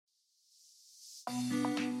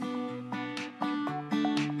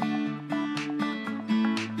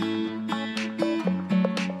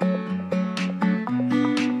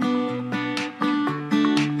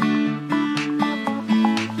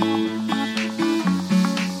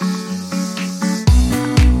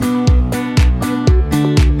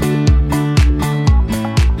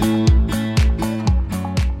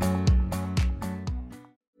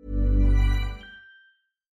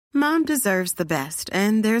deserves the best,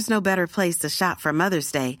 and there's no better place to shop for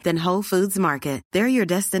Mother's Day than Whole Foods Market. They're your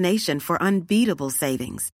destination for unbeatable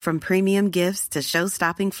savings, from premium gifts to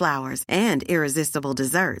show-stopping flowers and irresistible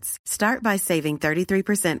desserts. Start by saving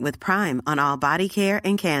 33% with Prime on all body care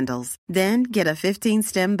and candles. Then get a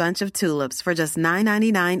 15-stem bunch of tulips for just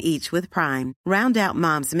 $9.99 each with Prime. Round out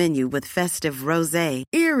Mom's menu with festive rosé,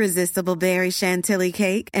 irresistible berry chantilly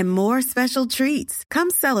cake, and more special treats. Come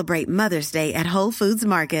celebrate Mother's Day at Whole Foods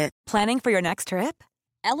Market. Planning for your next trip?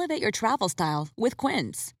 Elevate your travel style with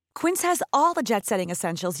Quince. Quince has all the jet-setting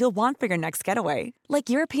essentials you'll want for your next getaway, like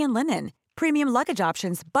European linen, premium luggage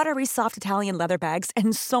options, buttery soft Italian leather bags,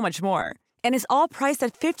 and so much more. And is all priced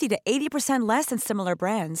at 50 to 80% less than similar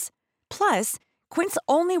brands. Plus, Quince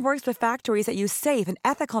only works with factories that use safe and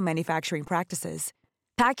ethical manufacturing practices.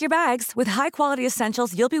 Pack your bags with high-quality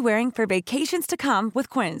essentials you'll be wearing for vacations to come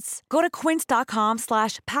with Quince. Go to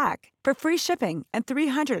quince.com/pack for free shipping and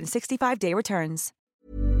 365-day returns.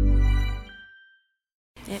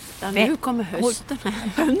 Nu kommer hösten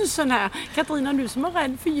här. Hönsen här. Katarina, du som är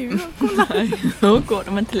rädd för djur. Kolla. Då går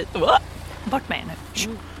de inte lite. Bort med nu.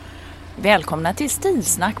 Välkomna till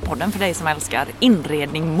Stilsnack-podden för dig som älskar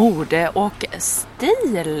inredning, mode och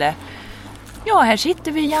stil. Ja, här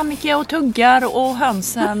sitter vi, Jannike, och tuggar och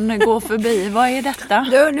hönsen går förbi. Vad är detta?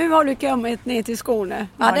 Du, nu har du kommit ner till Skåne.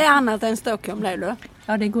 Ja, det är annat än Stockholm, det du.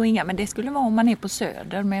 Ja, det går inga, men det skulle vara om man är på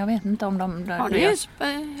söder. Men jag vet inte om de... Ja, det är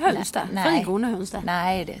höns där. Frigående höns där.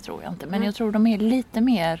 Nej, det tror jag inte. Men jag tror de är lite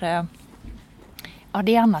mer... Ja,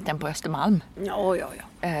 det är annat än på Östermalm. Ja.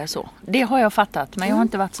 Så. Det har jag fattat, men jag har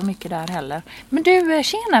inte varit så mycket där heller. Men du,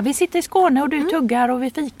 tjena, vi sitter i Skåne och du tuggar och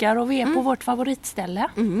vi fikar och vi är på vårt favoritställe.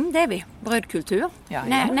 Det är vi. Brödkultur. Ja.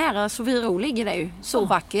 Nära Soviro ligger det ju. Så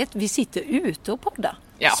vackert. Vi sitter ute och poddar.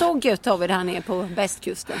 Ja. Så gött har vi där nere på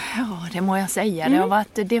västkusten. Ja, det må jag säga.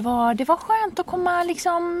 Det var skönt att komma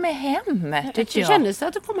liksom hem, tycker jag. Kändes det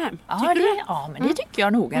att du kom hem? Ja, men det tycker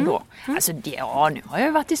jag nog ändå. Alltså, nu har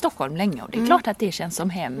jag varit i Stockholm länge och det är klart att det känns som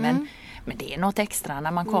hem, men det är något extra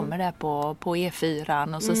när man kommer där på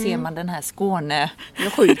E4 och så ser man den här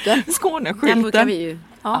Skåneskylten. Den brukar vi ju.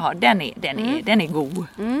 Ja, den är god.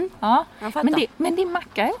 Ja. Men din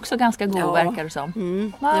macka är också ganska god, verkar det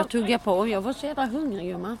som. Jag tuggar på. Jag var så jävla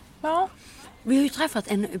hungrig, gumma. Ja. Vi har ju träffat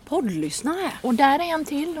en poddlyssnare här. Och där är en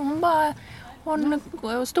till.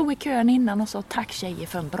 Hon stod i kön innan och sa tack tjejer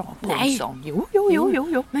för en bra podd.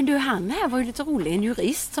 Jo. Men du, han här var ju lite rolig. En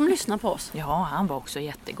jurist som lyssnar på oss. Ja, han var också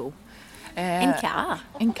jättegod. En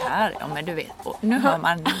kar, ja, men du vet. Nu hör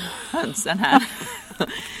man hönsen här.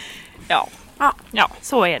 Ja,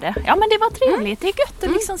 så är det. Ja, men det var trevligt. Det är gött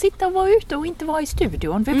att liksom sitta och vara ute och inte vara i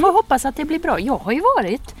studion. Vi får hoppas att det blir bra. Jag har ju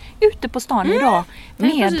varit ute på stan idag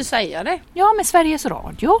med säga det. Ja, med Sveriges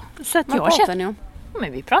Radio. Så att vad pratar ni om?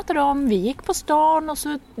 Men vi pratade om, vi gick på stan och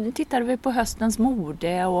så tittade vi på höstens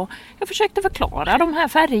mode och jag försökte förklara de här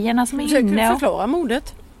färgerna som är inne. Försöker du förklara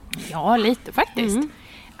modet? Ja, lite faktiskt.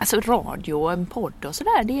 Alltså radio och en podd och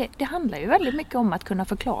sådär, det handlar ju väldigt mycket om att kunna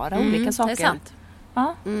förklara olika saker. Det är sant.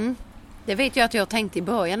 Ja. Det vet jag att jag tänkte i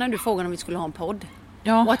början när du frågade om vi skulle ha en podd.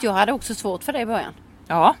 Ja. Och att jag hade också svårt för det i början.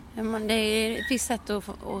 Ja. Men det är ett visst sätt att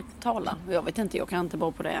tala. Jag vet inte, jag kan inte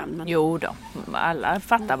bra på det än. Men... Jo då, alla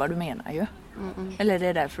fattar vad du menar ju. Eller det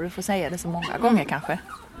är därför du får säga det så många gånger kanske.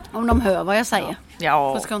 Om de hör vad jag säger.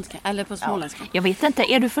 Ja. På skånska eller på småländska. Jag vet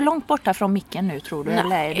inte, är du för långt borta från micken nu tror du? Nej,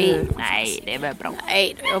 eller är du... Nej, det är väl bra.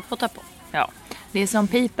 Nej, jag pratar på. Ja. Det som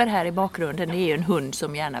piper här i bakgrunden, det är ju en hund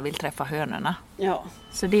som gärna vill träffa hönorna. Ja.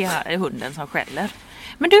 Så det är hunden som skäller.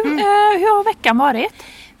 Men du, hur har veckan varit?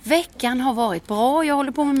 Veckan har varit bra. Jag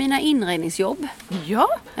håller på med mina inredningsjobb. Ja.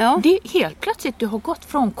 Det är helt plötsligt du har gått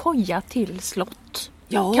från koja till slott.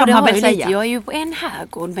 Ja, kan det man har väl jag säga. lite. Jag är ju på en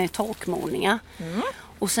herrgård med takmålningar.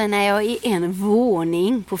 Och sen är jag i en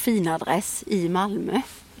våning på fin adress i Malmö.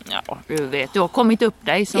 Ja, du vet, du har kommit upp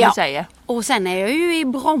dig som du säger. Och sen är jag ju i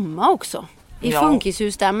Bromma också. I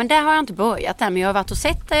funkishus där, men där har jag inte börjat än. Men jag har varit och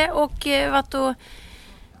sett det och varit och...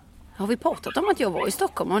 Har vi pratat om att jag var i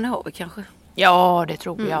Stockholm? Och det har vi kanske. Ja, det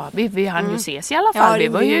tror jag. Vi hann ju ses i alla fall. Vi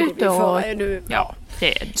var ju ute och...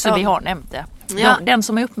 Så vi har nämnt det. Ja. Den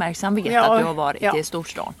som är uppmärksam vet att du har varit i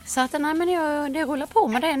storstan. Så att nej, men det rullar på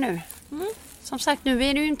med det nu. Som sagt, nu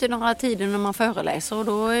är det ju inte några tider när man föreläser. Och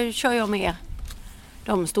då kör jag med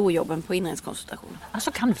de storjobben på inredningskonsultationen.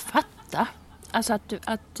 Alltså kan du fatta? Alltså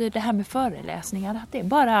att det här med föreläsningar, att det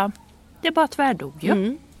är bara tvärdog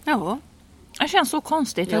ju. Ja. Det känns så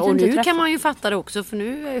konstigt att och inte nu träffa. Kan man ju fatta det också, för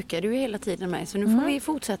nu ökar det ju hela tiden med. Så nu får vi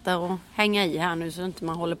fortsätta och hänga i här nu så att inte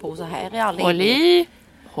man håller på så här i all Håll i,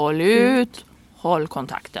 håll ut, håll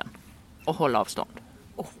kontakten och håll avstånd.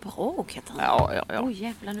 Bra Katarina. Ja. Oj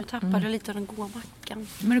jävlar, nu tappade jag lite av den goda mackan.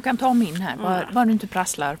 Men du kan ta min här, bara du inte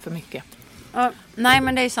prasslar för mycket. Nej,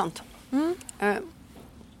 men det är sant.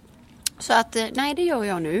 Så att, nej det gör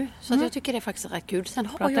jag nu. Så att jag tycker det är faktiskt rätt kul. Sen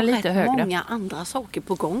har jag lite rätt högre. många andra saker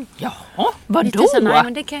på gång. Ja, vadå? Så, nej,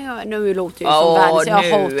 men det kan jag, nu låter jag som världens. Jag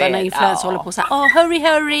hatar när influencer håller på så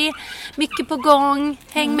här. Hurry, mycket på gång.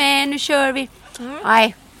 Häng med, nu kör vi.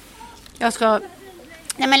 Nej, jag ska...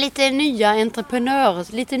 Nej, men lite nya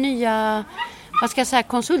entreprenörer, lite nya, vad ska jag säga,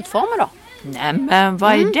 konsultformer då. Nej, men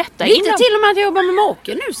vad är detta? Lite till och med att jag jobbar med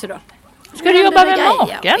maken nu så då. Ska du jobba med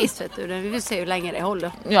maken? Visst vet du, vi vill se hur länge det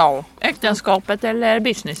håller. Ja, äktenskapet eller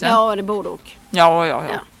businessen? Ja, det borde och. Ja.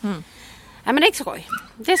 Nej, men det är skoj.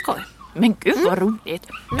 Det är skoj. Men gud vad roligt.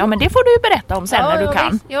 Ja, men det får du ju berätta om sen när du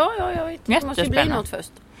kan. Ja, jag vet. Det måste ju bli något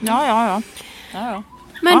först. Ja.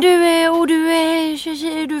 Men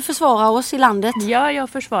du försvarar oss i landet. Ja, jag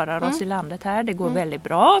försvarar oss i landet här. Det går väldigt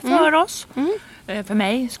bra för oss. För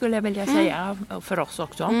mig skulle jag vilja säga. Och för oss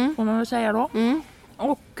också, får man väl säga då.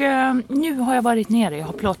 Och nu har jag varit nere. Jag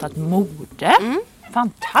har plåtat mode.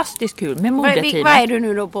 Fantastiskt kul med modeteamet. Vad är du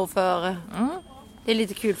nu då på för... Det är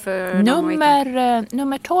lite kul för...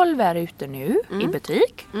 Nummer 12 är ute nu i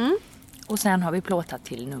butik. Och sen har vi plåtat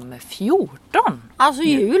till nummer 14. Alltså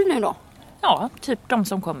jul nu då? Ja, typ de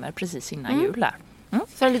som kommer precis innan jul här.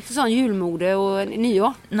 Så lite sån julmode och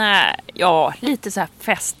nyår? Nej, lite så här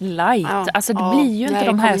festlight. Ja, alltså det blir ju inte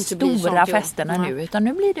de här stora sånt, festerna nu. Utan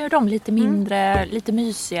nu blir det de lite mindre, lite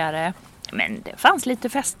mysigare. Men det fanns lite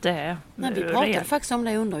fester. Nej, vi pratade faktiskt om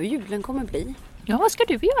det, undrar hur julen kommer bli. Ja, vad ska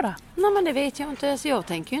du göra? Nej, men det vet jag inte. Alltså, jag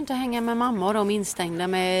tänker ju inte hänga med mamma och de instängda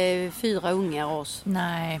med 4 ungar och oss.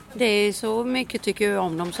 Nej. Det är så mycket tycker jag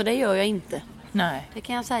om dem, så det gör jag inte. Nej. Det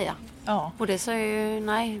kan jag säga. Ja. Och det säger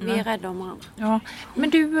nej, vi är rädda om varandra. Ja, men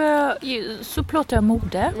du, så plåtar jag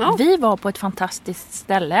mode. Ja. Vi var på ett fantastiskt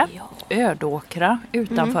ställe, Ödåkra,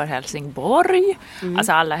 utanför Helsingborg.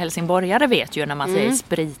 Alltså alla helsingborgare vet ju när man säger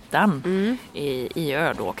Spritan i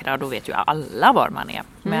Ödåkra, då vet ju alla var man är.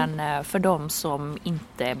 Men för de som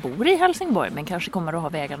inte bor i Helsingborg men kanske kommer att ha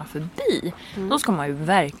vägarna förbi, då ska man ju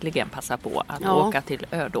verkligen passa på att åka till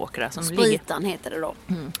Ödåkra. Som Spritan heter det då.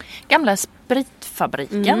 Gamla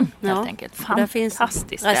spritfabriken. Helt enkelt.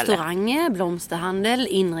 Fantastiskt. Där finns restauranger, blomsterhandel,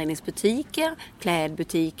 inredningsbutiker,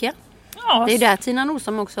 klädbutiker. Ja, det är där Tina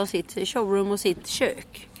Nordström också har sitt showroom och sitt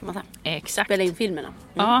kök, kan man säga. Exakt. Spela in filmerna.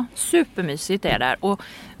 Ja, supermysigt är där. Och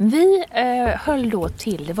vi höll då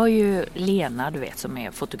till, det var ju Lena, du vet, som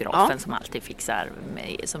är fotografen som alltid fixar,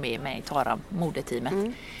 som är med i Tara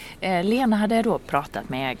modeteamet. Lena hade då pratat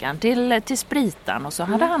med ägaren till Spritan och så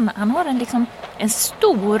hade han har en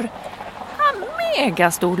stor,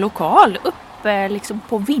 megastor lokal uppe liksom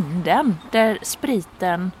på vinden där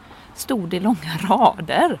spriten stod i långa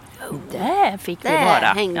rader. Där fick vi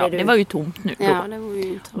vara. Ja, det var ju tomt nu då. Ja, det var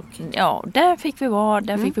ju tråkigt. Ja, där fick vi vara,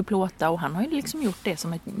 där fick vi plåta och han har ju liksom gjort det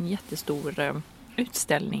som en jättestor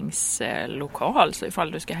utställningslokal, så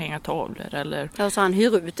ifall du ska hänga tavlor eller... Ja, så han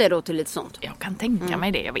hyr ut det då till lite sånt? Jag kan tänka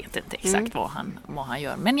mig det, jag vet inte exakt vad han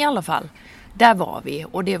gör. Men i alla fall, där var vi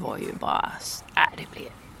och det var ju bara, det blev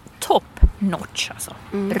top notch alltså.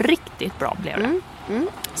 Riktigt bra blev det.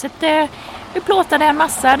 Så att, vi plåtade en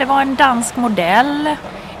massa, det var en dansk modell.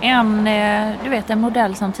 Du vet en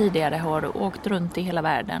modell som tidigare har åkt runt i hela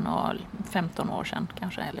världen och 15 år sedan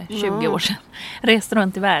kanske, eller 20 år sedan. Rest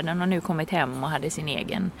runt i världen och nu kommit hem och hade sin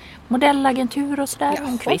egen modellagentur och sådär.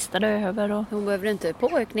 Hon kvistade över. Och... Hon behövde inte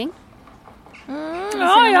påökning?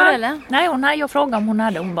 Nej, jag frågade om hon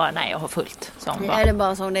hade. Hon bara, nej jag har fullt. Det är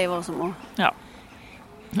bara som det var som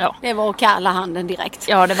Ja. Det var kalla handen direkt.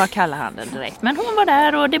 Ja, det var kalla handen direkt. Men hon var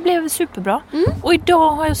där och det blev superbra. Och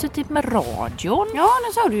idag har jag suttit med radion. Ja,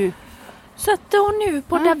 det sa du. Så att och nu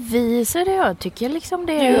på det viset, jag tycker liksom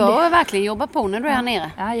det... Du har verkligen jobbat på när du är här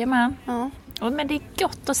nere. Jajamän. Men det är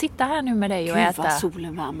gott att sitta här nu med dig och äta. Vad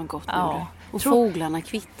solen värmer gott nu. Och fåglarna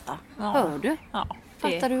kvittrar. Hör du? Ja.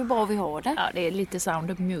 Fattar du hur bra vi har det? Ja, det är lite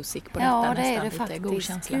sound of music på detta. Ja, det är det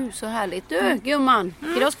faktiskt. Gud, så härligt. Du, gumman,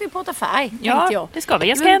 idag ska vi prata färg, ja, det ska vi.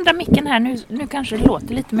 Jag ska ändra micken här. Nu kanske det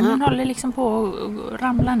låter lite, men den håller liksom på att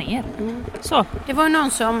ramla ner. Så. Det var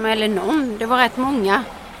någon, det var rätt många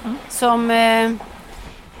som...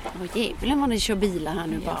 Jävlar vad ni kör bilar här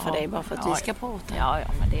nu bara för att vi ska prata. Ja,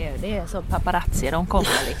 men det är så paparazzi, de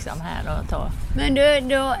kommer liksom här och tar. Men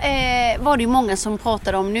då var det ju många som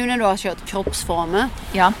pratade om, nu när du har kört kroppsformer,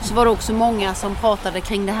 så var det också många som pratade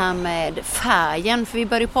kring det här med färgen, för vi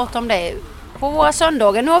började prata om det på våra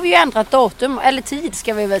söndagar. Nu har vi ju ändrat datum, eller tid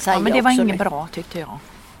ska vi väl säga. Ja, men det var inget bra tyckte jag.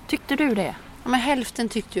 Tyckte du det? Ja, men hälften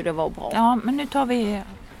tyckte ju det var bra. Ja, men nu tar vi...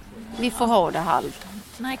 Vi får ha det halvt.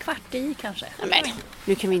 Nej, kvart i kanske. Men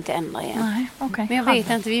nu kan vi inte ändra igen. Nej, okej. Men jag vet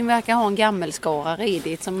inte, vi verkar ha en gammelskara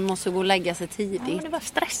redigt som måste gå och lägga sig tidigt. Ja, men det var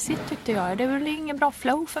stressigt tyckte jag. Det var väl ingen bra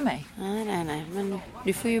flow för mig. Nej. Men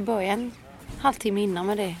du får ju börja en halvtimme innan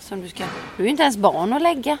med det som du ska. Du är inte ens barn att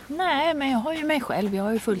lägga. Nej, men jag har ju mig själv. Jag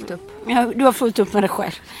har ju fullt upp. Ja, du har fullt upp med det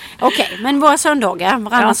själv. Okej, men våra söndagar,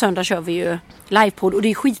 varannan söndag kör vi ju livepodd och det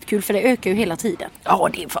är skitkul för det ökar ju hela tiden. Ja,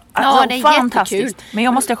 det är, det är fantastiskt. jättekul. Men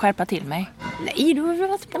jag måste skärpa till mig. Nej, du har väl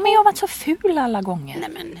varit bra. Men jag har varit så ful alla gånger. Nej,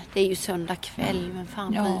 men det är ju söndag kväll, men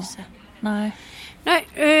fan bryr sig. Nej.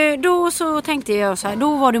 Nej, då så tänkte jag så här,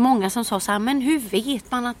 då var det många som sa så här, men hur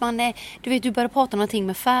vet man att man är, du vet du började prata någonting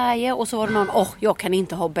med färger och så var det någon, jag kan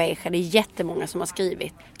inte ha beige, det är jättemånga som har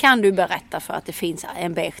skrivit. Kan du berätta för att det finns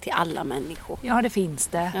en beige till alla människor? Ja, det finns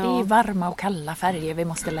det. Ja. Det är varma och kalla färger vi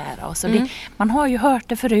måste lära oss. Och man har ju hört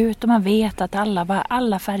det förut och man vet att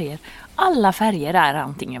alla färger är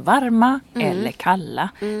antingen varma eller kalla.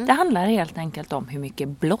 Det handlar helt enkelt om hur mycket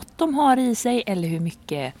blått de har i sig eller hur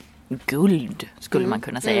mycket guld skulle man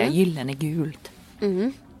kunna säga. Gyllene gult.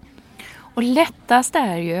 Och lättast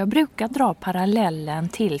är ju, jag brukar dra parallellen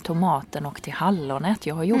till tomaten och till hallonet.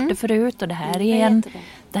 Jag har gjort det förut och det här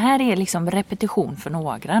är liksom repetition för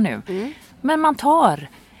några nu. Men man tar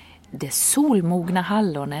det solmogna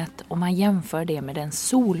hallonet och man jämför det med den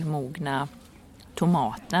solmogna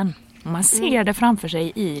tomaten. Och man ser det framför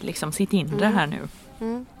sig i liksom sitt inre här nu.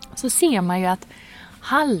 Så ser man ju att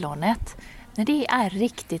hallonet, när det är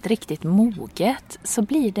riktigt, riktigt moget så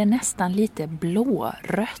blir det nästan lite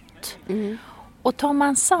blårött. Och tar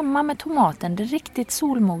man samma med tomaten, den riktigt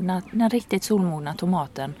solmogna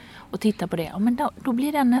tomaten och tittar på det, ja, men då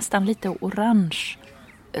blir den nästan lite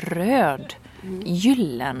orange-röd,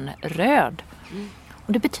 gyllenröd.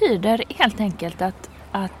 Och det betyder helt enkelt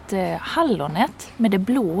att hallonet med det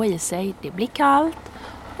blå i sig, det blir kallt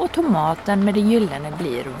och tomaten med det gyllene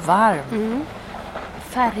blir varm.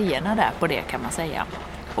 Färgerna där på det kan man säga.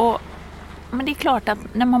 Men det är klart att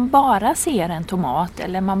när man bara ser en tomat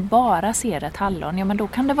eller man bara ser ett hallon, ja men då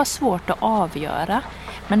kan det vara svårt att avgöra.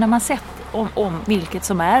 Men när man sett om vilket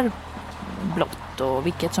som är blått och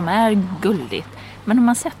vilket som är guldigt. Men när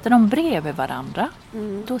man sätter dem bredvid varandra,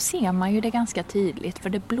 då ser man ju det ganska tydligt. För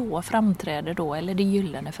det blå framträder då, eller det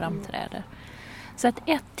gyllene framträder. Så att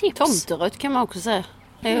ett tips... Tomterött kan man också säga.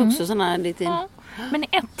 Det är också sådana lite... Ja. Men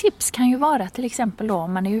ett tips kan ju vara till exempel då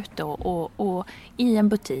om man är ute och i en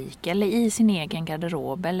butik eller i sin egen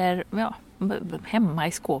garderob eller hemma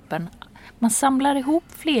i skåpen. Man samlar ihop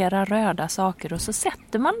flera röda saker och så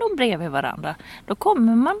sätter man dem bredvid varandra. Då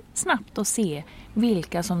kommer man snabbt att se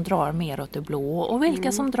vilka som drar mer åt det blå och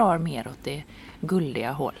vilka som drar mer åt det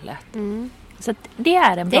guldiga hållet. Så det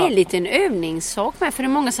är en bra... Det är lite en övningssak med, för det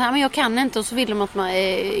är många så här, men jag kan inte och så vill de att man...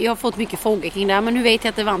 Jag har fått mycket frågor kring det här, men nu vet jag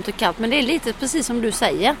att det är varmt och kallt. Men det är lite precis som du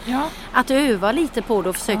säger. Ja. Att öva lite på det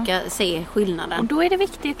och försöka se skillnaden. Och då är det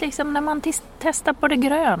viktigt liksom, när man testar på det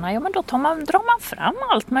gröna, ja men då drar man fram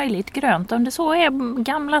allt möjligt grönt. Om det så är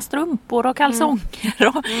gamla strumpor och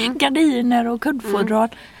kalsonger och gardiner och kuddfodral.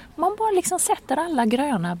 Man bara liksom sätter alla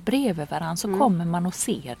gröna bredvid varandra så kommer man att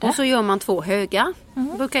se det. Och så gör man 2 höga.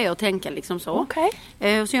 Brukar jag tänka liksom så. Okay.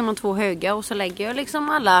 Och så gör man 2 höga och så lägger jag liksom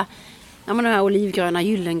alla de här olivgröna,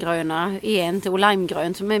 gyllengröna och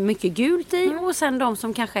limegrönt som är mycket gult i. Och sen de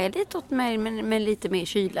som kanske är lite åt med lite mer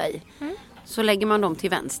kyla i. Så lägger man dem till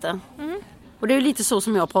vänster. Och det är lite så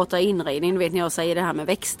som jag pratar i inredning, vet när jag säger det här med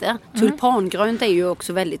växter. Tulpangrönt är ju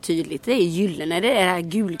också väldigt tydligt. Det är gyllene, det är det här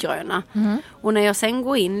gulgröna. Och när jag sen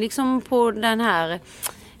går in liksom på den här,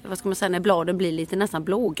 vad ska man säga, när bladen blir lite nästan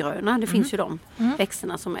blågröna. Det finns ju de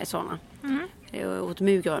växterna som är sådana. Och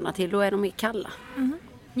murgröna till, då är de mer kalla.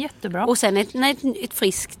 Jättebra. Och sen ett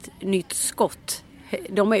friskt nytt skott.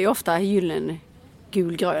 De är ju ofta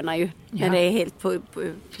gulgröna ju. När det är helt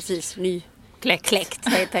precis kläckt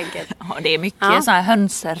helt enkelt. Ja, det är mycket så här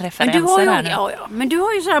hönsreferenser här nu. Ja, men du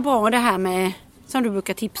har ju så här bra det här med, som du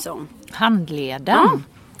brukar tipsa om. Handleden.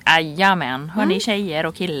 Jajamän, hörni tjejer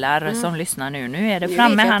och killar som lyssnar nu. Nu är det framme.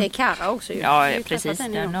 Nu vet jag att det är Kara också. Ja, precis.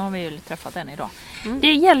 Nu har vi ju träffat den idag.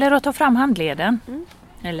 Det gäller att ta fram handleden.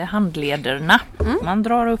 Eller handlederna.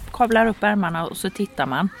 Man kavlar upp ärmarna och så tittar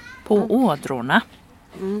man på ådrorna.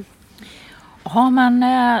 Har man,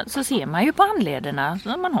 så ser man ju på handlederna,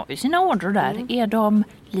 man har ju sina ådror där. Är de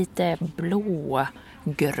lite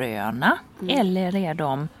blågröna eller är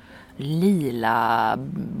de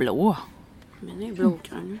lila-blå? Men det är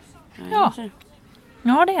blågröna.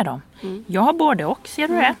 Ja, det är de. Jag har både och, ser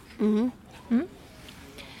du det?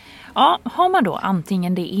 Ja, har man då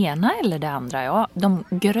antingen det ena eller det andra, ja, de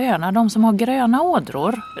som har gröna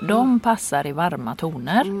ådror, de passar i varma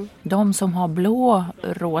toner. De som har blå,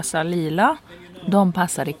 rosa, lila, de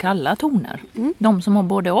passar i kalla toner. De som har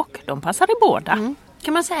både och, de passar i båda.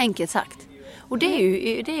 Kan man säga enkelt sagt. Och det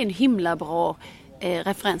är en himla bra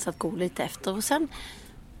referens att gå lite efter. Och sen,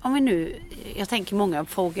 om vi nu, jag tänker många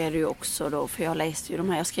frågor är det ju också då, för jag läste ju de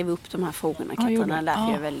här, jag skrev upp de här frågorna, Katarina, därför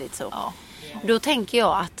jag är väldigt så. Ja. Då tänker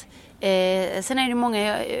jag att sen är det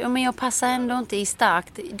många, men jag passar ändå inte i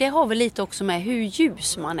starkt. Det har väl lite också med hur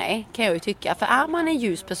ljus man är, kan jag ju tycka. För är man en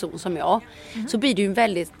ljus person som jag, så blir det ju en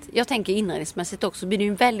väldigt, jag tänker inredningsmässigt också, blir det ju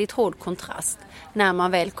en väldigt hård kontrast när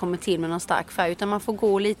man väl kommer till med någon stark färg. Utan man får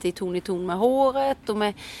gå lite i ton med håret och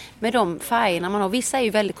med de färgerna man har. Vissa är ju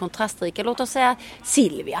väldigt kontrastrika. Låt oss säga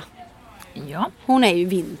Silvia. Ja. Hon är ju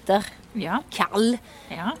vinter. Ja. Kall.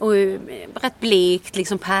 Ja. Och rätt blekt,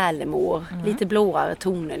 liksom pärlemår. Lite blåare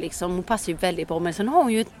toner liksom. Hon passar ju väldigt bra. Men sen har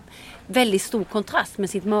hon ju ett väldigt stor kontrast med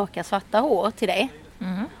sitt mörka svarta hår till det.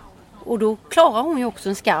 Och då klarar hon ju också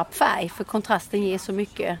en skarp färg. För kontrasten ger så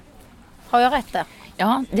mycket. Har jag rätt där?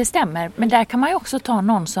 Ja, det stämmer. Men där kan man ju också ta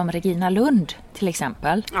någon som Regina Lund till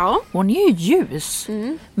exempel. Ja. Hon är ju ljus.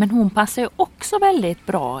 Men hon passar ju också väldigt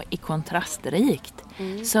bra i kontrastrikt.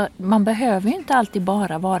 Så man behöver ju inte alltid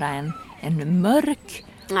bara vara en mörk,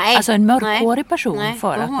 alltså en mörkhårig person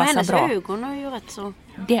för att passa bra. Hennes ögon är ju rätt så.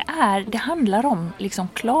 Det handlar om liksom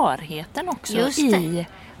klarheten också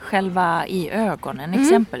i ögonen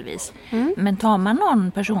exempelvis. Men tar man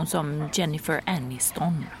någon person som Jennifer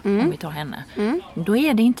Aniston, om vi tar henne, då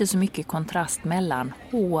är det inte så mycket kontrast mellan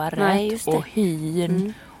håret och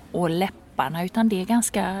hyn och läpparna, utan det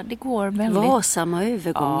är det går väldigt varsamma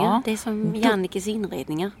övergångar. Ja. Det är som Jannikes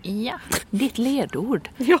inredningar. Ja, ditt ledord.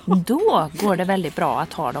 Då går det väldigt bra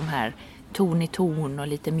att ha de här ton i ton och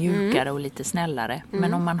lite mjukare och lite snällare.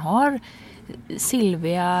 Men om man har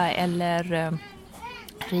Silvia eller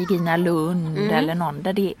Regina Lund eller någon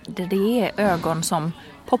där det är ögon som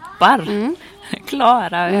poppar,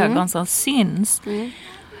 klara ögon som syns,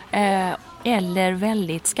 eller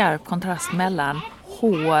väldigt skarp kontrast mellan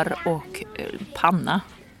hår och panna,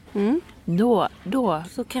 då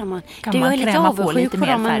så kan man kräma på lite mer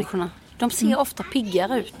färg. Människorna. De ser ofta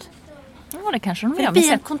piggare ut. Ja, det kanske de gör. Det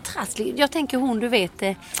blir en kontrast. Jag tänker hon, du vet,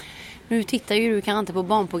 nu tittar ju du kanske inte på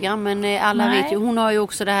barnprogram, men alla vet ju, hon har ju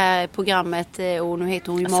också det här programmet, och nu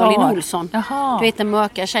heter hon ju Malin Olsson. Jaha. Du vet den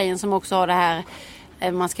mörka tjejen som också har det här,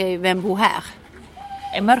 man ska ju, vem bor här?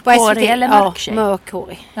 Mörkhårig eller mörk tjej? Ja,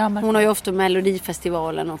 mörkhårig. Ja, hon har ju ofta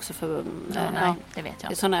Melodifestivalen också för... nej, det vet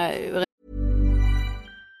jag. Såna...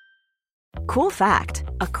 Cool fact,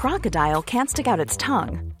 a crocodile can't stick out its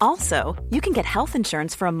tongue. Also, you can get health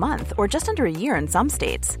insurance for a month or just under a year in some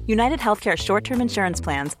states. United Healthcare short-term insurance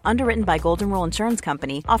plans, underwritten by Golden Rule Insurance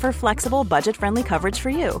Company, offer flexible, budget-friendly coverage for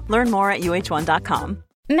you. Learn more at uh1.com.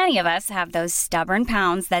 Many of us have those stubborn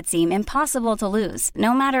pounds that seem impossible to lose,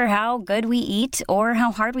 no matter how good we eat or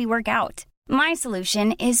how hard we work out. My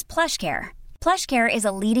solution is PlushCare. PlushCare is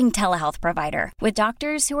a leading telehealth provider with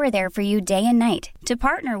doctors who are there for you day and night to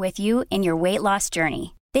partner with you in your weight loss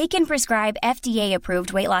journey. They can prescribe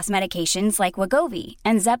FDA-approved weight loss medications like Wegovy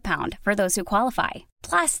and Zepbound for those who qualify.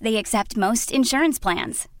 Plus, they accept most insurance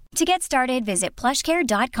plans. To get started, visit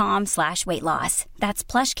plushcare.com/weightloss.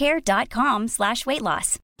 That's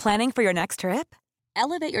plushcare.com/weightloss. Planning for your next trip?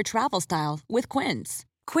 Elevate your travel style with Quince.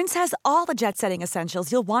 Quince has all the jet-setting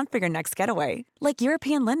essentials you'll want for your next getaway, like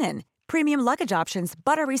European linen, premium luggage options,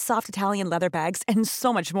 buttery soft Italian leather bags, and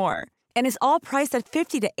so much more. And is all priced at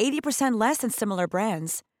 50 to 80% less than similar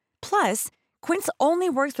brands. Plus, Quince only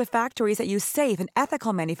works with factories that use safe and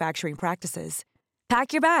ethical manufacturing practices.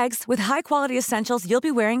 Pack your bags with high-quality essentials you'll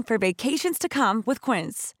be wearing for vacations to come with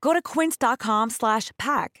Quince. Go to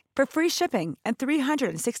quince.com/pack for free shipping and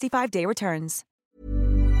 365-day returns.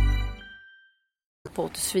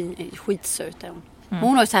 Skitsöt är hon.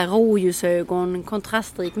 Hon har ju så här rådjursögon,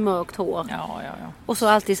 kontrastrikt mörkt hår. Ja. Och så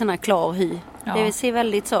alltid sån här klar hy. Ja. Det ser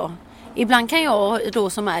väldigt så. Ibland kan jag då,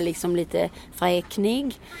 som är liksom lite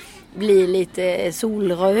fräknig, bli lite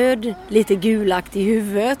solröd, lite gulaktig i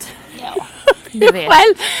huvudet. Ja. Du vet.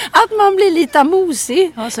 Själv, att man blir lite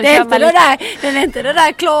mosig. Det är inte det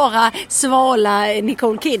där klara, svala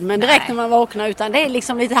Nicole Kidman direkt när man vaknar, utan det är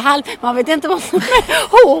liksom lite halv, man vet inte vad som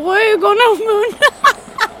är hår och ögon och mun.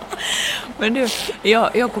 Men du,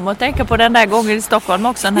 jag kommer att tänka på den där gången i Stockholm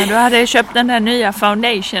också, när du hade köpt den där nya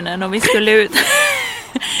foundationen och vi skulle ut.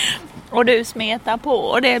 Och du smetar på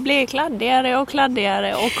och det blir kladdigare och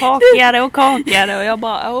kladdigare och kakigare och kakigare, och jag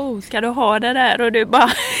bara, ska du ha det där? Och du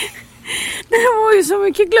bara... Det var ju så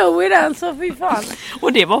mycket glow i den, så fy fan.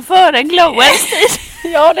 Och det var före glowens tid.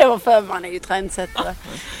 Ja, det var före, man är ju trendsättare.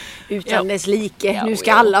 utan dess like. Nu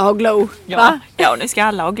ska alla ha glow. Ja, nu ska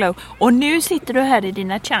alla ha glow. Och nu sitter du här i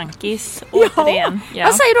dina chunkies återigen. Ja.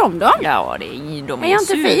 Vad säger de då? Ja, de är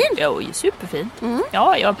inte fin? Ja, superfin.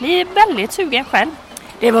 Ja, jag blir väldigt sugen själv.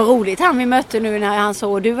 Det var roligt han vi mötte nu när han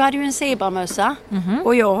sa du hade ju en zebramössa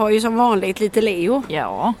och jag har ju som vanligt lite Leo.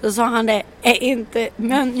 Ja. Så sa han det är inte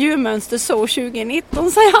djurmönster så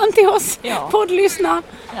 2019 säger han till oss poddlyssnare.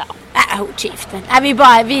 Ja. Käften. Vi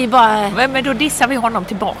bara... Men då dissar vi honom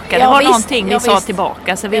tillbaka. Det var någonting vi sa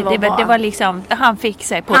tillbaka. Så det var liksom, han fick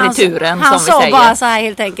sig på returen som vi säger. Han sa bara så här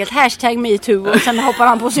helt enkelt, #MeToo och sen hoppade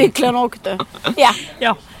han på cykeln och åkte.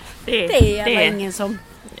 Ja. Det är ingen som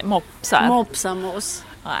mopsar med oss.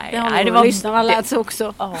 Nej, det var lyssnarna lärt sig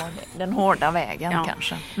också. Ja, den hårda vägen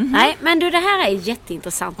kanske. Nej, men du, det här är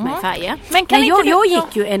jätteintressant med färger. Men jag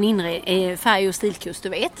gick ju en färg- och stilkurs, du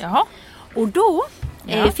vet. Jaha. Och då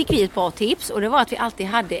fick vi ett bra tips och det var att vi alltid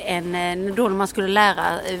hade då när man skulle lära,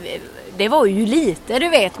 det var ju lite, du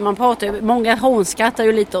vet, man pratar, många hånskrattar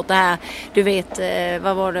ju lite åt det här, du vet,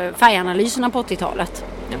 vad var det, färganalyserna på 80-talet.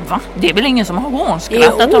 Va? Det är väl ingen som har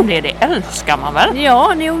hånskrattat om det älskar man väl?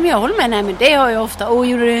 Ja, men jag håller med, nej men det har jag ofta,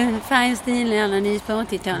 gjorde du färgstilanalyse på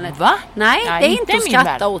 80-talet? Va? Nej, det är inte att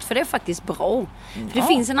skratta åt, för det är faktiskt bra. För det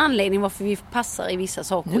finns en anledning varför vi passar i vissa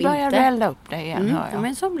saker och inte. Nu börjar jag elda upp det igen, hör jag.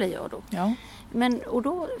 Men så blir jag då. Ja. Och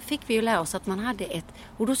då fick vi ju lära oss att man hade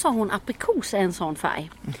och då sa hon aprikos är en sån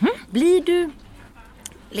färg. Blir du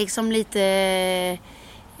liksom lite,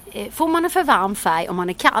 får man en för varm färg om man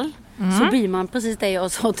är kall så blir man precis det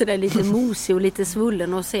jag sa till dig, lite mosig och lite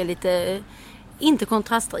svullen och ser lite, inte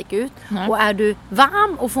kontrastrik ut. Nej. Och är du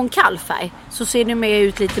varm och får en kall färg så ser du mer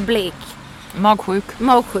ut lite blek.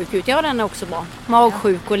 Magsjuk ut, ja den är också bra.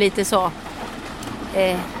 Magsjuk och lite så.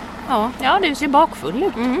 Ja, du ser bakfull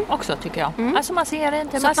ut också tycker jag. Alltså man ser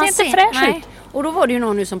inte fräsch ut. Och då var det ju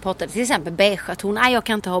någon nu som pratade till exempel beige ton. Nej, jag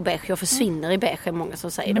kan inte ha beige, jag försvinner i beige, många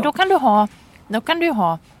som säger. Men då kan du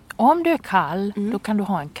ha om du är kall, då kan du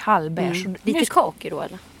ha en kall beige. Lite kaki då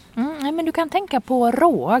eller? Nej, men du kan tänka på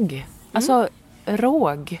råg. Alltså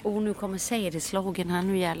råg. Och nu kommer sädeslagen här,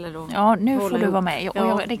 nu gäller då. Ja, nu får du vara med.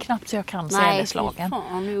 Det är knappt så jag kan sädeslagen.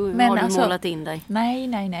 Nej, nu har du målat in dig.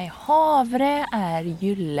 Nej. Havre är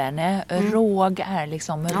gyllene. Råg är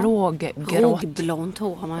liksom råggrått. Rågblont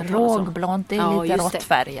hår har man. Rågblont, det är lite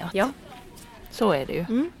råttfärgat. Ja. Så är det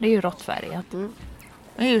ju. Det är ju råttfärgat.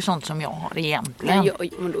 Det är ju sånt som jag har egentligen.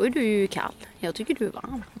 Men då är du ju kall. Jag tycker du är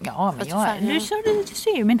varm. Ja, men du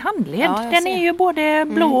ser ju min handled. Den är ju både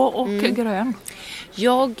blå och grön.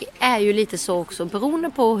 Jag är ju lite så också. Beroende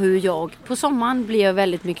på hur jag... På sommaren blir jag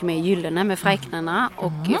väldigt mycket mer gyllene med fräknarna.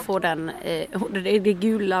 Och får det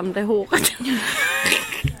gulande håret.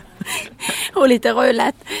 Och lite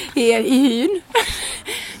rödlätt i hyn.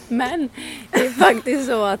 Men det är faktiskt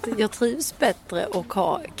så att jag trivs bättre och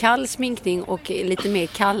ha kall sminkning och lite mer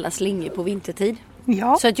kalla slingor på vintertid.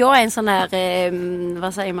 Ja. Så att jag är en sån där,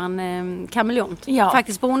 vad säger man, kameleont. Ja.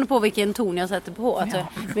 Faktiskt beroende på vilken ton jag sätter på håret. Ja.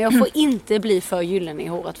 Men jag får inte bli för gyllene i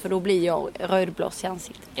håret för då blir jag rödblås i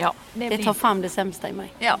ansiktet. Ja, det tar fram det sämsta i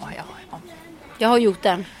mig. Ja. Jag har gjort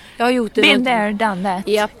den. Been there, done that.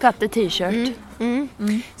 Yep. Cut the t-shirt.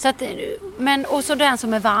 Så att, men och så den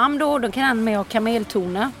som är varm då kan den med ha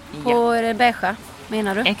kameltoner på det beige,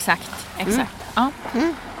 menar du? Exakt. Ja.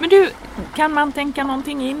 Men du, kan man tänka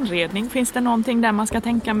någonting i inredning? Finns det någonting där man ska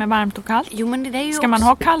tänka med varmt och kallt? Jo, men det är ju ska man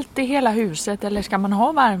ha kallt i hela huset eller ska man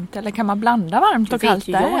ha varmt? Eller kan man blanda varmt och kallt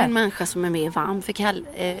där? Jag är en människa som är mer varm för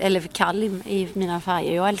kall i mina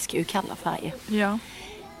färger. Jag älskar ju kalla färger. Ja.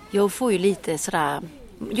 Jag får ju lite sådär...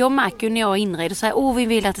 Jag märker ju när jag inreder så här, vi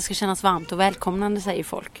vill att det ska kännas varmt och välkomnande, säger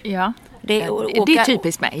folk. Ja, det är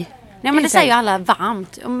typiskt mig. Nej, men det säger ju alla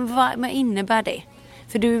varmt. Vad innebär det?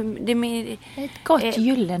 För ett gott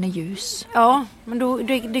gyllene ljus. Ja, men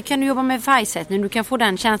du kan du jobba med färgsättning. Du kan få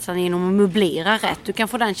den känslan genom att möblera rätt. Du kan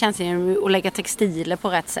få den känslan genom att lägga textiler på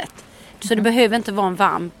rätt sätt. Så det behöver inte vara en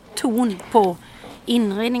varm ton på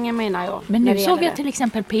inredningen, menar jag. Men nu såg jag till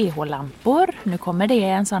exempel pH-lampor. Nu kommer det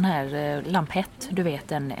en sån här lampett, du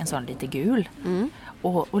vet, en sån lite gul.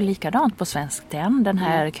 Och likadant på Svensk Tenn, den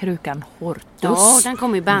här krukan Hortus. Ja, den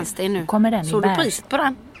kommer i bärnsten nu. Såg du priset på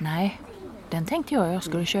den? Nej, den tänkte jag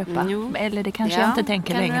skulle köpa. Eller det kanske jag inte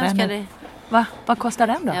tänker längre. Vad kostar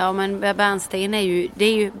den då? Ja, men bärnsten är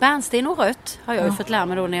ju bärnsten och rött har jag ju fått lära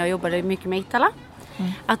mig då när jag jobbade mycket med Itala.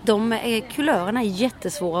 Att kulörerna är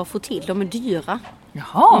jättesvåra att få till. De är dyra.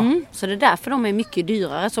 Jaha. Så det är därför de är mycket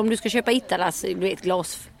dyrare. Så om du ska köpa Italas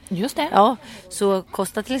glas. Just det. Ja, så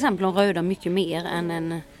kostar till exempel de röda mycket mer än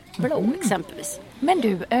en blå exempelvis. Men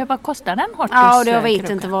du, vad kostar den Hortus? Ja, jag vet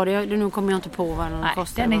inte vad det är. Nu kommer jag inte på vad den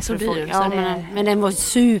kostar. Den är så dyr. Ja, så men den var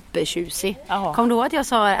supertjusig. Ja. Kom då att jag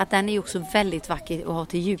sa att den är också väldigt vacker att ha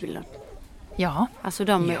till julen. Ja. Alltså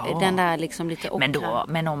den där liksom lite ockra.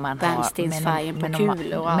 Men om man bärnstensfärgen på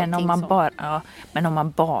kulor och allting men om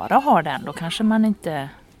man bara har den, då kanske man inte...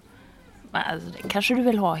 Alltså, kanske du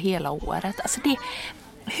vill ha hela året. Alltså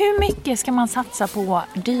hur mycket ska man satsa på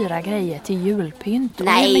dyra grejer till julpynt?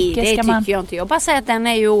 Nej, det tycker jag inte. Jag bara säger att den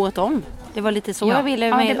är ju året om. Det var lite så jag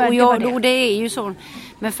ville med. Och det är ju så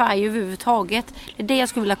med färg överhuvudtaget. Det är det jag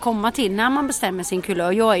skulle vilja komma till när man bestämmer sin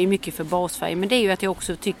kulör. Jag är ju mycket för basfärg, men det är ju att jag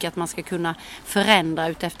också tycker att man ska kunna förändra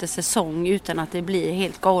ut efter säsong utan att det blir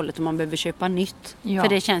helt galet och man behöver köpa nytt. Ja. För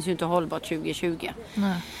det känns ju inte hållbart 2020.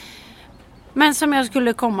 Nej. Men som jag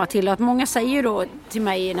skulle komma till, att många säger då till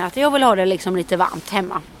mig att jag vill ha det liksom lite varmt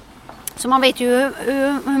hemma. Så man vet ju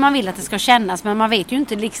hur man vill att det ska kännas, men man vet ju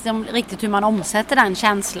inte liksom riktigt hur man omsätter den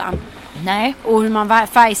känslan. Nej. Och hur man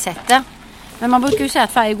färgsätter. Men man brukar ju säga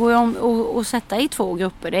att färg går att sätta i 2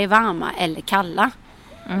 grupper. Det är varma eller kalla.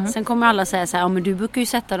 Mm. Sen kommer alla säga så här, men du brukar ju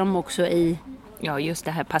sätta dem också i... Ja, just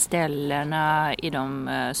det här pastellerna, i de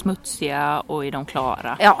smutsiga och i de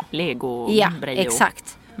klara. Ja. Lego, Brio.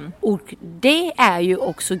 Exakt. Mm. Och det är ju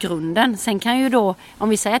också grunden. Sen kan ju då, om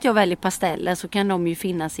vi säger att jag väljer pasteller, så kan de ju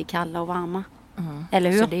finnas i kalla och varma. Mm.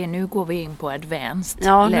 Eller hur? Så nu går vi in på advanced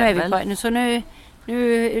level. Nu är vi på,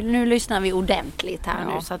 nu lyssnar vi ordentligt här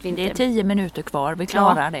nu. Så att vi inte... Det är 10 minuter kvar, vi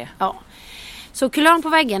klarar det. Ja. Så kulören på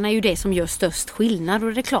väggen är ju det som gör störst skillnad.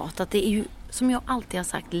 Och det är klart att det är ju, som jag alltid har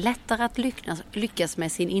sagt, lättare att lyckas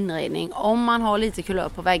med sin inredning om man har lite kulör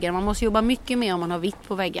på väggen. Man måste jobba mycket mer om man har vitt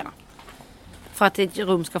på väggarna. För att ett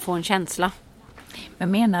rum ska få en känsla.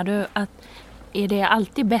 Men menar du att är det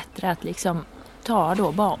alltid bättre att liksom ta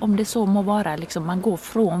då bara, om det så må vara, liksom man går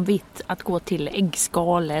från vitt att gå till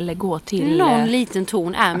äggskal eller gå till... Någon liten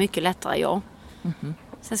ton är mycket lättare, ja. Mm-hmm.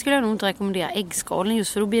 Sen skulle jag nog inte rekommendera äggskalen,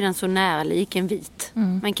 just för då blir den så nära lik en vit.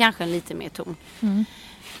 Mm. Men kanske en lite mer ton. Mm.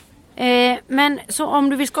 Men så om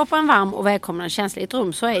du vill skapa en varm och välkomnande känsla i ett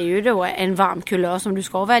rum, så är ju då en varm kulör som du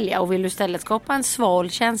ska välja. Och vill du istället skapa en sval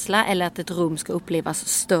känsla eller att ett rum ska upplevas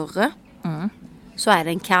större, så är det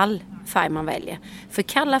en kall färg man väljer. För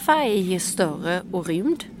kalla färger ger större och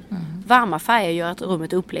rymd. Varma färger gör att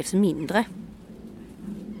rummet upplevs mindre.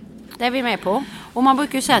 Det är vi med på. Och man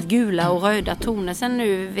brukar ju säga att gula och röda toner, sen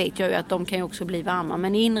nu vet jag ju att de kan ju också bli varma,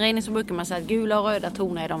 men i inredning så brukar man säga att gula och röda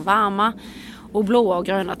toner är de varma och blåa och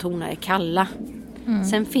gröna toner är kalla.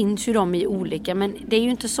 Sen finns ju de i olika, men det är ju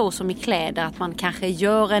inte så som i kläder att man kanske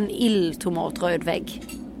gör en illtomatröd vägg.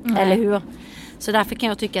 Eller hur? Så därför kan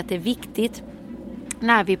jag tycka att det är viktigt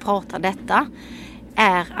när vi pratar detta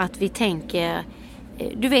är att vi tänker,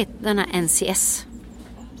 du vet den här NCS.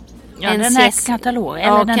 Ja, den här katalog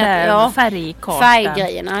eller den där färgkartan.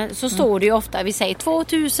 Färggrejerna, så står det ju ofta, vi säger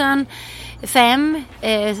 2005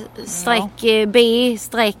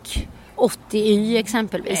 B-80Y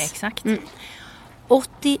exempelvis. Exakt.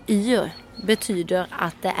 80Y betyder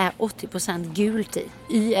att det är 80% gult i.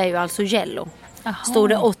 Y är ju alltså yellow. Aha. Står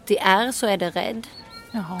det 80R så är det red.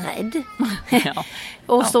 Red. Ja.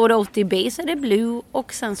 Och står det 80B så är det blue.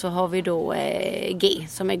 Och sen så har vi då G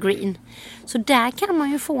som är green. Så där kan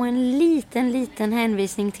man ju få en liten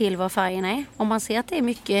hänvisning till vad färgen är. Om man ser att det är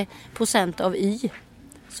mycket procent av Y,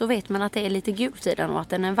 så vet man att det är lite gult i den och att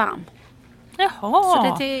den är varm. Jaha.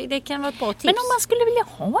 Så det kan vara ett bra tips. Men om man skulle vilja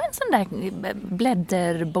ha en sån där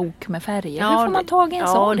blädderbok med färger, hur får man tag i en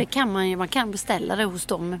sån? Ja, det kan man ju. Man kan beställa det hos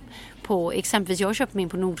dem på, exempelvis jag köper min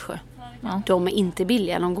på Nordsjö. Ja. De är inte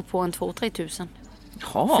billiga, de går på en 2-3 tusen.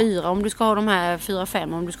 4 om du ska ha de här,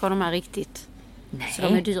 4-5 om du ska ha de här riktigt. Nej. Så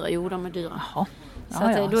de är dyra, de är dyra. Jaha. Så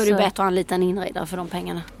då är det bättre att ha en liten inredare för de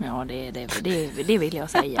pengarna. Ja, det vill jag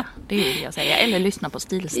säga. Det vill jag säga. Eller lyssna på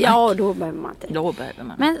Stilsnack. Ja, då behöver man inte.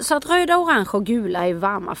 Men så att röda, orange och gula är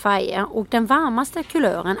varma färger. Och den varmaste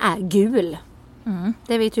kulören är gul.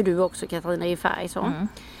 Det vet ju du också, Katarina, i färg så.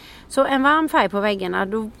 Så en varm färg på väggarna,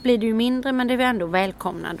 då blir det ju mindre, men det är ändå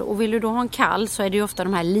välkomnande. Och vill du då ha en kall så är det ju ofta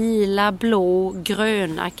de här lila, blå,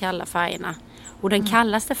 gröna kalla färgerna. Och den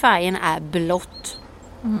kallaste färgen är blått.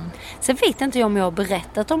 Sen vet inte jag om jag har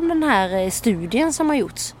berättat om den här studien som har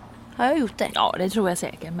gjorts. Har jag gjort det? Ja, det tror jag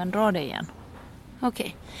säkert, men dra det igen.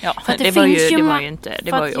 Okej. Ja, det var ju inte...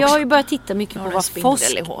 Det var ju jag har ju börjat titta mycket på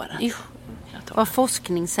vad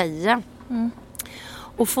forskning säger.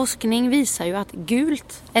 Och forskning visar ju att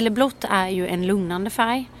gult eller blått är ju en lugnande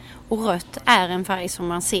färg. Och rött är en färg som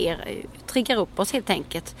man ser triggar upp oss helt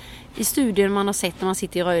enkelt. I studier man har sett när man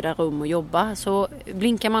sitter i röda rum och jobbar så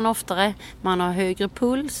blinkar man oftare, man har högre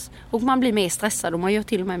puls och man blir mer stressad och man gör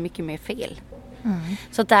till och med mycket mer fel.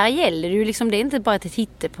 Så där gäller det ju liksom, det är inte bara ett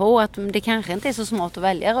hittepå att det kanske inte är så smart att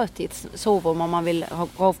välja rött i ett sovrum om man vill ha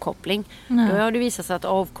avkoppling. Då har det visat sig att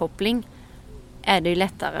avkoppling är det ju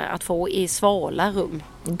lättare att få i svala rum.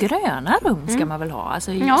 Gröna rum ska man väl ha?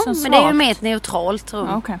 Alltså, ja, men det är ju mer ett neutralt rum.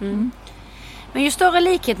 Okay. Men ju större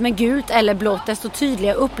likhet med gult eller blått, desto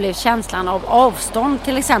tydligare upplevs känslan av avstånd.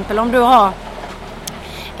 Till exempel om du har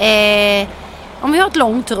om vi har ett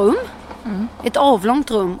långt rum, ett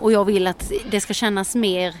avlångt rum, och jag vill att det ska kännas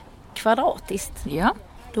mer kvadratiskt. Ja.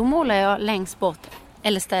 Då målar jag längst bort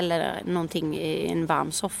eller ställer någonting i en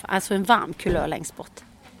varm soffa, alltså en varm kulör längst bort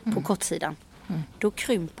på kortsidan. Då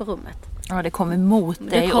krymper rummet. Ja, det kommer mot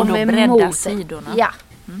dig och då breddar sidorna. Ja.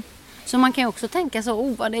 Så man kan ju också tänka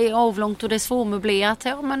så, vad det är avlångt och det är svårmöblerat.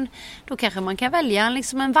 Ja, men då kanske man kan välja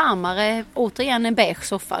liksom en varmare, återigen en beige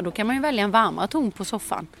soffa. Då kan man ju välja en varmare ton på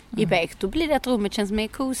soffan i beige. Då blir det att rummet känns mer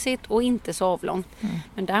kosigt och inte så avlångt.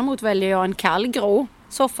 Men däremot väljer jag en kall grå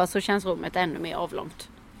soffa så känns rummet ännu mer avlångt.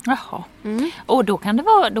 Jaha. Och då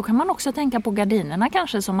kan man också tänka på gardinerna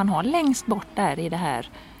kanske som man har längst bort där i det här.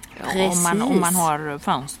 Om man har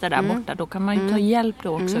fönster där borta, då kan man ju ta hjälp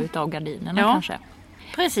då också utav gardinerna kanske.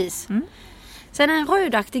 Precis. Sen en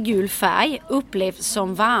rödaktig gul färg upplevs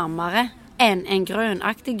som varmare än en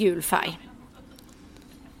grönaktig gul färg.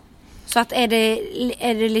 Så att är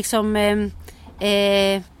det liksom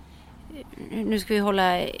nu ska vi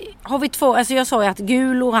hålla, har vi två, alltså jag sa ju att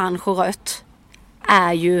gul, orange och rött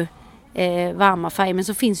är ju varma färger, men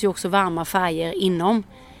så finns ju också varma färger inom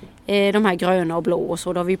de här gröna och blå och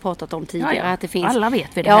så, det har vi pratat om tidigare. Ja. Att det finns, alla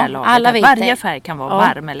vet vi det här laget, alla vet varje färg kan vara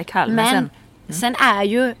varm eller kall. Men sen är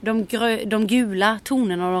ju de gula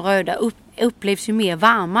tonerna och de röda upplevs ju mer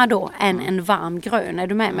varma då än en varm grön, är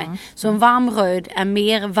du med mig? Så en varm röd är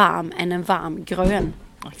mer varm än en varm grön.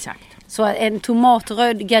 Exakt. Så en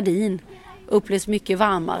tomatröd gardin upplevs mycket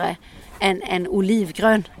varmare än en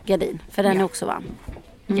olivgrön gardin, för den är också varm.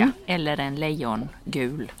 Ja, eller en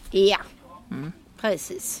lejongul. Ja,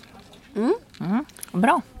 precis.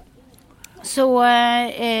 Bra. Så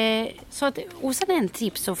att, och sen en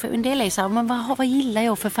tips, och för en del är så här, men vad gillar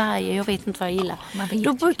jag för färger? Jag vet inte vad jag gillar.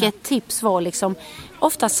 Då brukar ett tips vara liksom,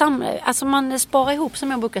 ofta alltså man sparar ihop,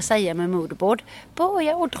 som jag brukar säga med moodboard.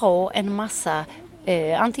 Börja och dra en massa,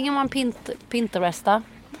 antingen man pinterestar.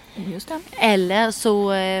 Just det. Eller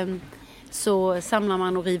så samlar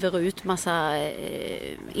man och river ut massa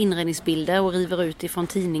inredningsbilder och river ut ifrån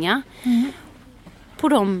tidningar. På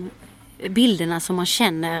de bilderna som man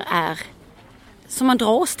känner som man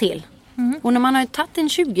dras till. Och när man har tagit en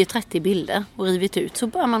 20-30 bilder och rivit ut, så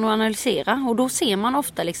börjar man att analysera, och då ser man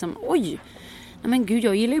ofta liksom, oj, men gud,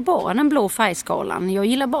 jag gillar ju bara den blå färgskalan. Jag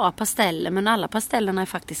gillar bara pasteller, men alla pastellerna är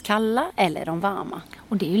faktiskt kalla eller är de varma.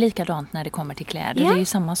 Och det är ju likadant när det kommer till kläder. Det är ju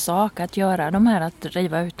samma sak att göra att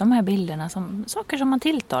riva ut de här bilderna som saker som man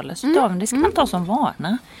tilltalas utav. Det ska man ta som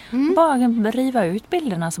vana. Bara riva ut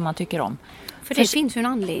bilderna som man tycker om. För det finns ju en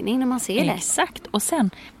anledning när man ser det. Exakt. Och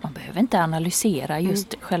sen, man behöver inte analysera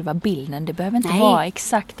just själva bilden. Det behöver inte vara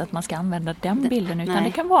exakt att man ska använda den bilden. Utan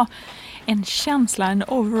det kan vara en känsla, en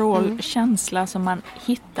overall känsla som man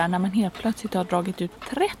hittar när man helt plötsligt har dragit ut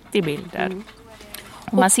 30 bilder.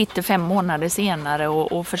 Och man sitter 5 månader senare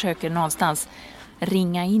och försöker någonstans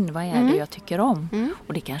ringa in vad är det jag tycker om.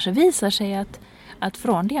 Och det kanske visar sig att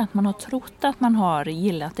från det att man har trott att man har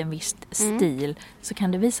gillat en viss stil, så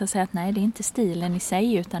kan det visa sig att nej, det är inte stilen i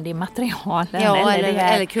sig, utan det är materialen.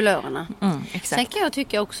 Eller kulörerna. Exakt. Sen kan jag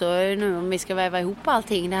tycka också, nu om vi ska väva ihop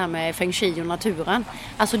allting, det här med feng shui och naturen.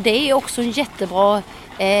 Alltså det är också en jättebra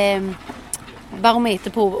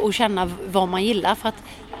barometer på att känna vad man gillar. För att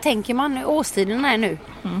tänker man, årstiderna är nu.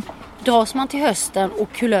 Dras man till hösten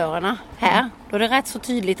och kulörerna här, då är det rätt så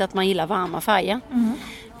tydligt att man gillar varma färger.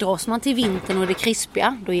 Dras man till vintern och det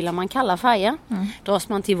krispiga, då gillar man kalla färger. Dras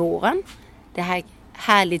man till våren, det här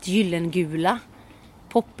härligt gyllengula,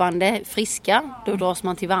 poppande, friska, då dras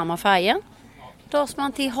man till varma färger. Dras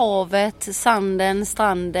man till havet, sanden,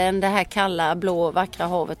 stranden, det här kalla, blå, vackra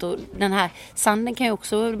havet, och den här sanden kan ju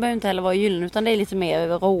också, det behöver inte heller vara gyllen, utan det är lite mer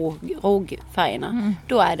över rågfärgerna.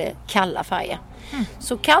 Då är det kalla färger.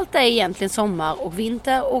 Så kallt är egentligen sommar och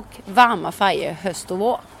vinter, och varma färger höst och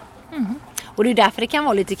vår. Och det är därför det kan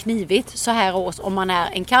vara lite knivigt så här års om man är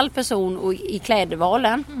en kall person och i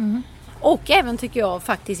klädvalen. Och även tycker jag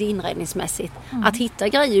faktiskt inredningsmässigt att hitta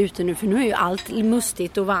grejer ute nu, för nu är ju allt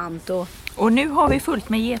mustigt och varmt. Och nu har vi fullt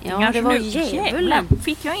med getingar. Ja, det var jävlar.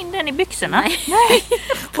 Fick jag in den i byxorna? Nej.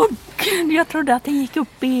 Och jag trodde att den gick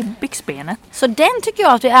upp i byxbenet. Så den tycker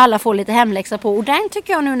jag att vi alla får lite hemläxa på. Och den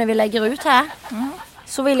tycker jag nu när vi lägger ut här,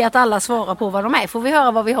 så vill jag att alla svarar på vad de är. Får vi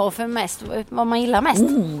höra vad vi har för mest, vad man gillar mest?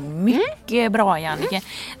 Mycket bra, Jannike.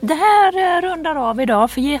 Det här rundar av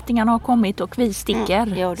idag för getingarna har kommit och vi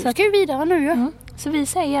sticker. Ja, du ska ju vidare nu ju. Så vi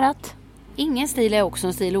säger att ingen stil är också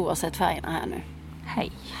en stil oavsett färgerna här nu.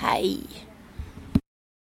 hej. Hej.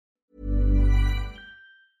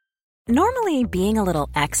 Normally, being a little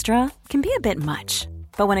extra can be a bit much,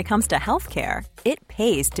 but when it comes to healthcare, it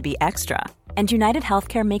pays to be extra. And United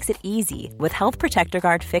Healthcare makes it easy with Health Protector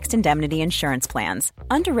Guard fixed indemnity insurance plans.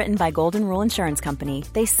 Underwritten by Golden Rule Insurance Company,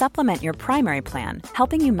 they supplement your primary plan,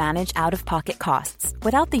 helping you manage out-of-pocket costs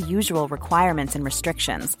without the usual requirements and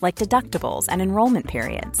restrictions like deductibles and enrollment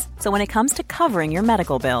periods. So when it comes to covering your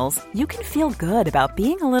medical bills, you can feel good about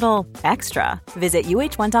being a little extra. Visit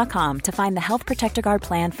uh1.com to find the Health Protector Guard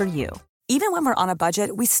plan for you. Even when we're on a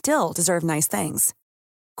budget, we still deserve nice things.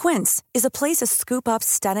 Quince is a place to scoop up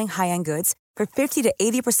stunning high-end goods for 50 to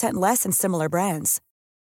 80% less than similar brands.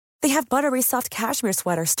 They have buttery soft cashmere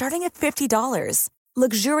sweaters starting at $50,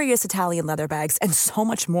 luxurious Italian leather bags, and so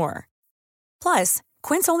much more. Plus,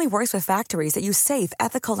 Quince only works with factories that use safe,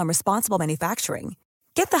 ethical, and responsible manufacturing.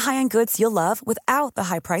 Get the high-end goods you'll love without the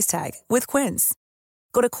high price tag with Quince.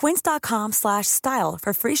 Go to quince.com/style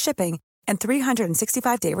for free shipping and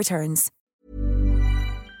 365-day returns.